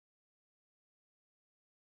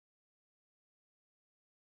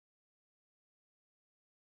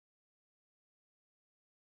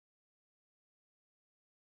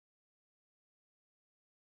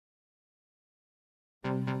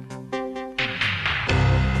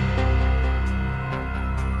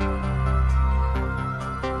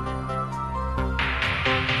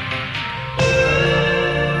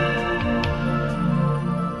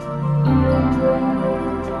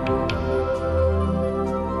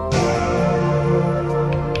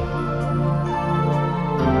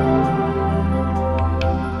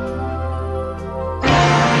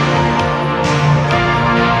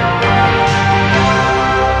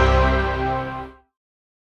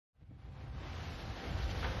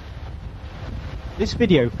This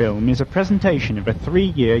video film is a presentation of a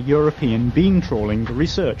 3-year European beam trawling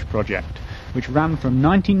research project which ran from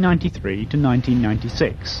 1993 to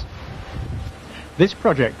 1996. This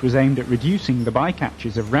project was aimed at reducing the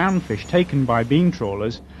bycatches of roundfish taken by beam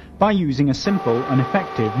trawlers by using a simple and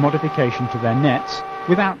effective modification to their nets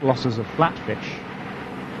without losses of flatfish.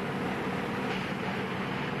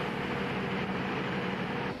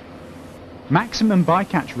 Maximum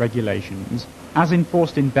bycatch regulations, as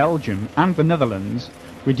enforced in Belgium and the Netherlands,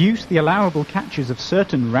 reduce the allowable catches of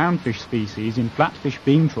certain roundfish species in flatfish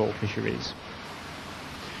beam trawl fisheries.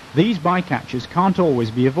 These bycatches can't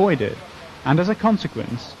always be avoided, and as a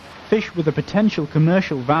consequence, fish with a potential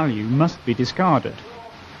commercial value must be discarded.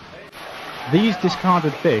 These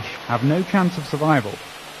discarded fish have no chance of survival,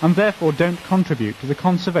 and therefore don't contribute to the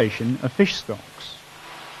conservation of fish stocks.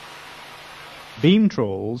 Beam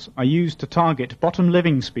trawls are used to target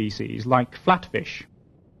bottom-living species like flatfish.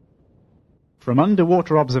 From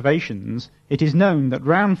underwater observations, it is known that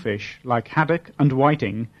roundfish, like haddock and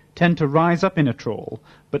whiting, tend to rise up in a trawl,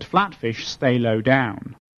 but flatfish stay low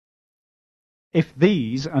down. If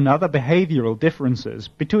these and other behavioural differences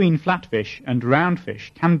between flatfish and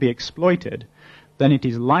roundfish can be exploited, then it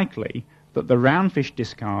is likely that the roundfish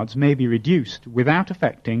discards may be reduced without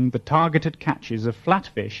affecting the targeted catches of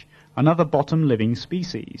flatfish and other bottom-living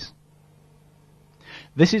species.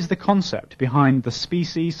 This is the concept behind the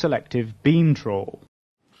species-selective beam trawl.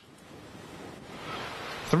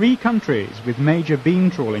 3 countries with major beam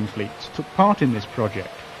trawling fleets took part in this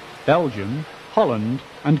project: Belgium, Holland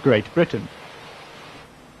and Great Britain.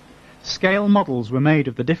 Scale models were made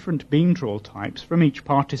of the different beam trawl types from each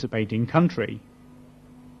participating country.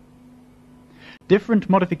 Different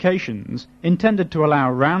modifications intended to allow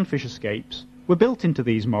roundfish escapes were built into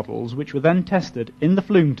these models, which were then tested in the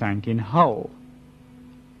flume tank in Hull.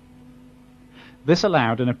 This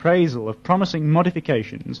allowed an appraisal of promising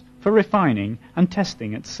modifications for refining and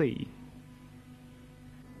testing at sea.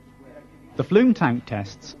 The flume tank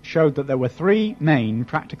tests showed that there were 3 main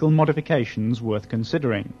practical modifications worth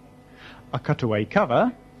considering: a cutaway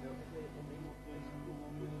cover,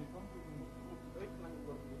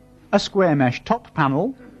 a square mesh top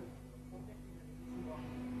panel,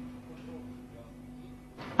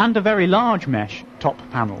 and a very large mesh top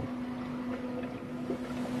panel.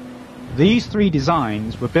 These 3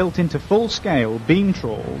 designs were built into full-scale beam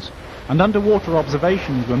trawls, and underwater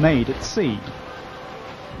observations were made at sea.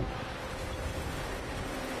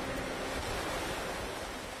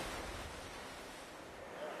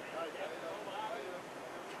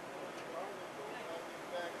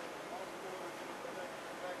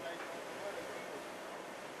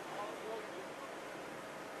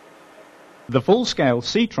 The full-scale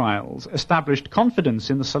sea trials established confidence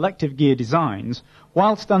in the selective gear designs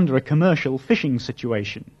whilst under a commercial fishing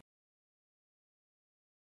situation.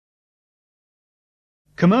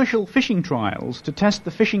 Commercial fishing trials to test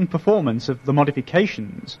the fishing performance of the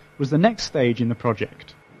modifications was the next stage in the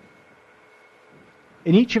project.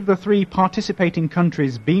 In each of the 3 participating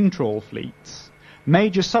countries' beam trawl fleets,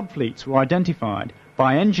 major subfleets were identified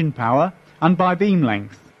by engine power and by beam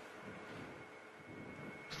length.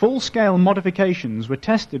 Full-scale modifications were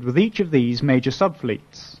tested with each of these major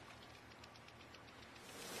subfleets.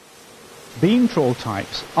 Beam trawl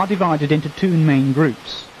types are divided into 2 main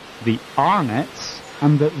groups: the R nets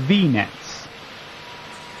and the V nets.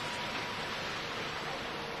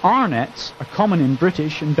 R nets are common in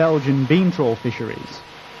British and Belgian beam trawl fisheries.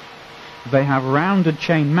 They have rounded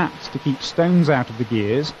chain mats to keep stones out of the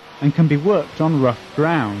gears and can be worked on rough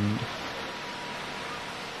ground.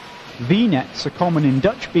 V-nets are common in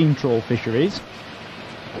Dutch beam trawl fisheries.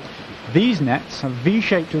 These nets have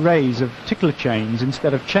V-shaped arrays of tickler chains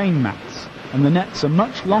instead of chain mats, and the nets are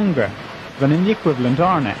much longer than in the equivalent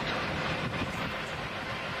R-net.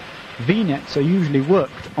 V-nets are usually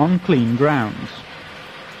worked on clean grounds.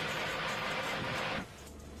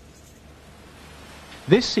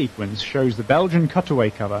 This sequence shows the Belgian cutaway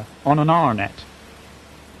cover on an R-net.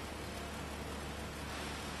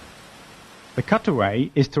 The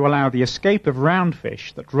cutaway is to allow the escape of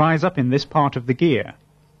roundfish that rise up in this part of the gear.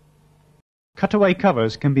 Cutaway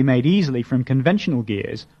covers can be made easily from conventional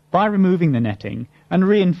gears by removing the netting and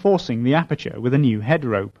reinforcing the aperture with a new head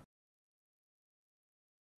rope.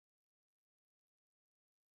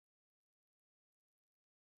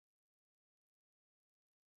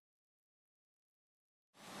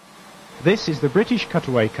 This is the British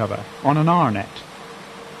cutaway cover on an R-net.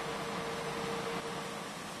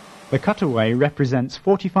 The cutaway represents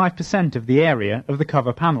 45% of the area of the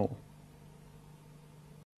cover panel.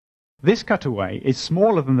 This cutaway is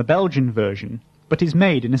smaller than the Belgian version, but is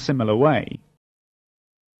made in a similar way.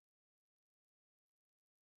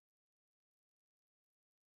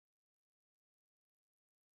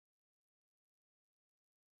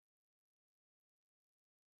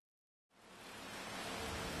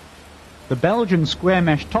 The Belgian square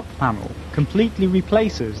mesh top panel completely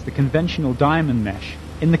replaces the conventional diamond mesh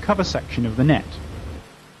in the cover section of the net.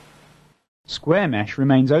 Square mesh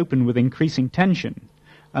remains open with increasing tension,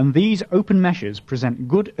 and these open meshes present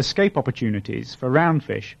good escape opportunities for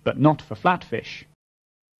roundfish, but not for flatfish.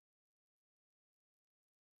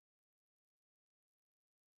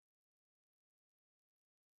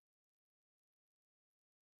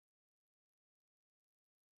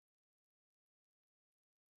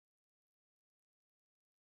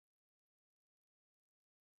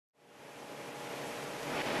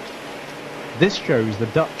 This shows the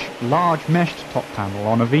Dutch large meshed top panel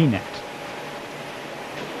on a V-net.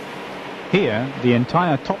 Here, the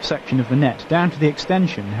entire top section of the net down to the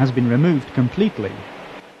extension has been removed completely.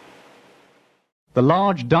 The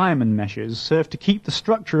large diamond meshes serve to keep the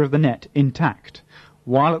structure of the net intact,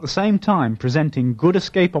 while at the same time presenting good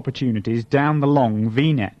escape opportunities down the long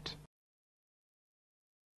V-net.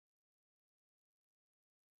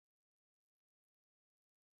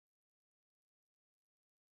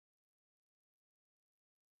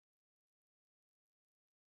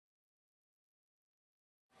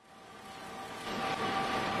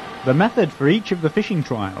 The method for each of the fishing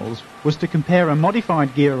trials was to compare a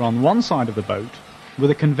modified gear on one side of the boat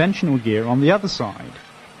with a conventional gear on the other side.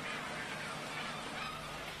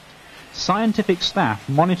 Scientific staff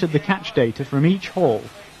monitored the catch data from each haul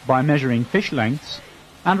by measuring fish lengths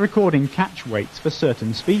and recording catch weights for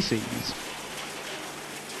certain species.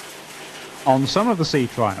 On some of the sea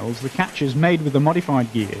trials, the catches made with the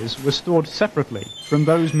modified gears were stored separately from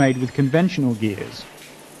those made with conventional gears.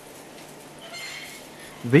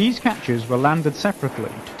 These catches were landed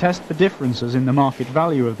separately to test for differences in the market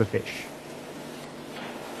value of the fish.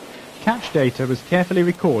 Catch data was carefully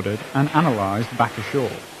recorded and analysed back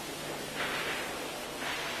ashore.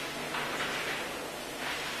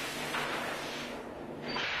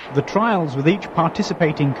 The trials with each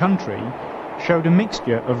participating country showed a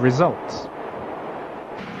mixture of results.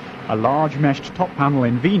 A large meshed top panel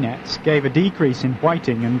in V-nets gave a decrease in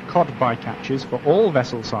whiting and cod bycatches for all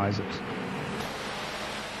vessel sizes.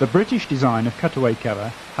 The British design of cutaway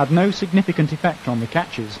cover had no significant effect on the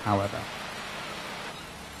catches, however.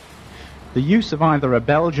 The use of either a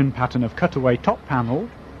Belgian pattern of cutaway top panel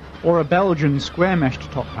or a Belgian square-meshed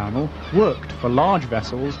top panel worked for large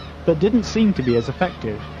vessels, but didn't seem to be as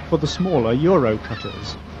effective for the smaller Euro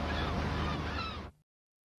cutters.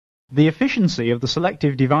 The efficiency of the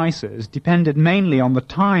selective devices depended mainly on the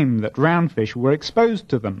time that roundfish were exposed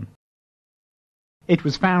to them. It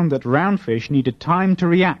was found that roundfish needed time to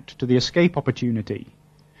react to the escape opportunity.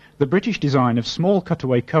 The British design of small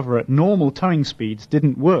cutaway cover at normal towing speeds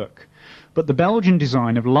didn't work, but the Belgian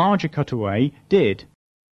design of larger cutaway did.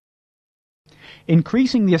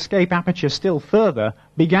 Increasing the escape aperture still further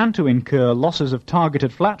began to incur losses of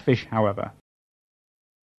targeted flatfish, however.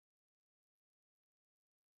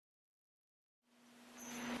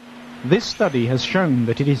 This study has shown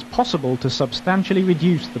that it is possible to substantially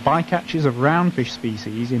reduce the bycatches of roundfish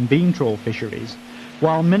species in beam trawl fisheries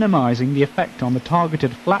while minimising the effect on the targeted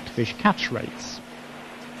flatfish catch rates.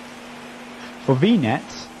 For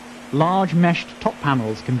V-nets, large meshed top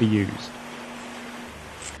panels can be used.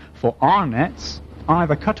 For R-nets,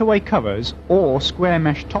 either cutaway covers or square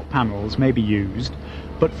mesh top panels may be used,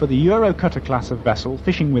 but for the Euro cutter class of vessel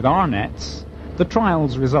fishing with R-nets, the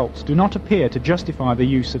trial's results do not appear to justify the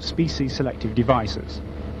use of species-selective devices.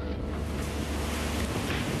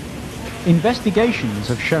 Investigations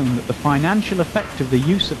have shown that the financial effect of the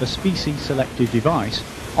use of a species-selective device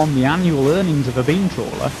on the annual earnings of a beam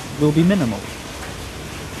trawler will be minimal.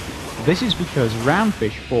 This is because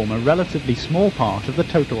roundfish form a relatively small part of the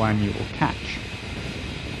total annual catch.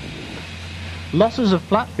 Losses of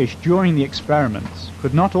flatfish during the experiments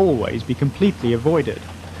could not always be completely avoided,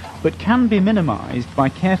 but can be minimised by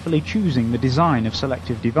carefully choosing the design of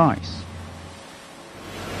selective device.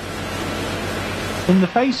 In the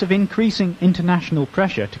face of increasing international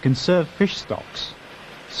pressure to conserve fish stocks,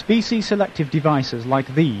 species-selective devices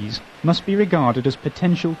like these must be regarded as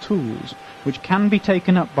potential tools which can be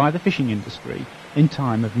taken up by the fishing industry in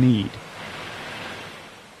time of need.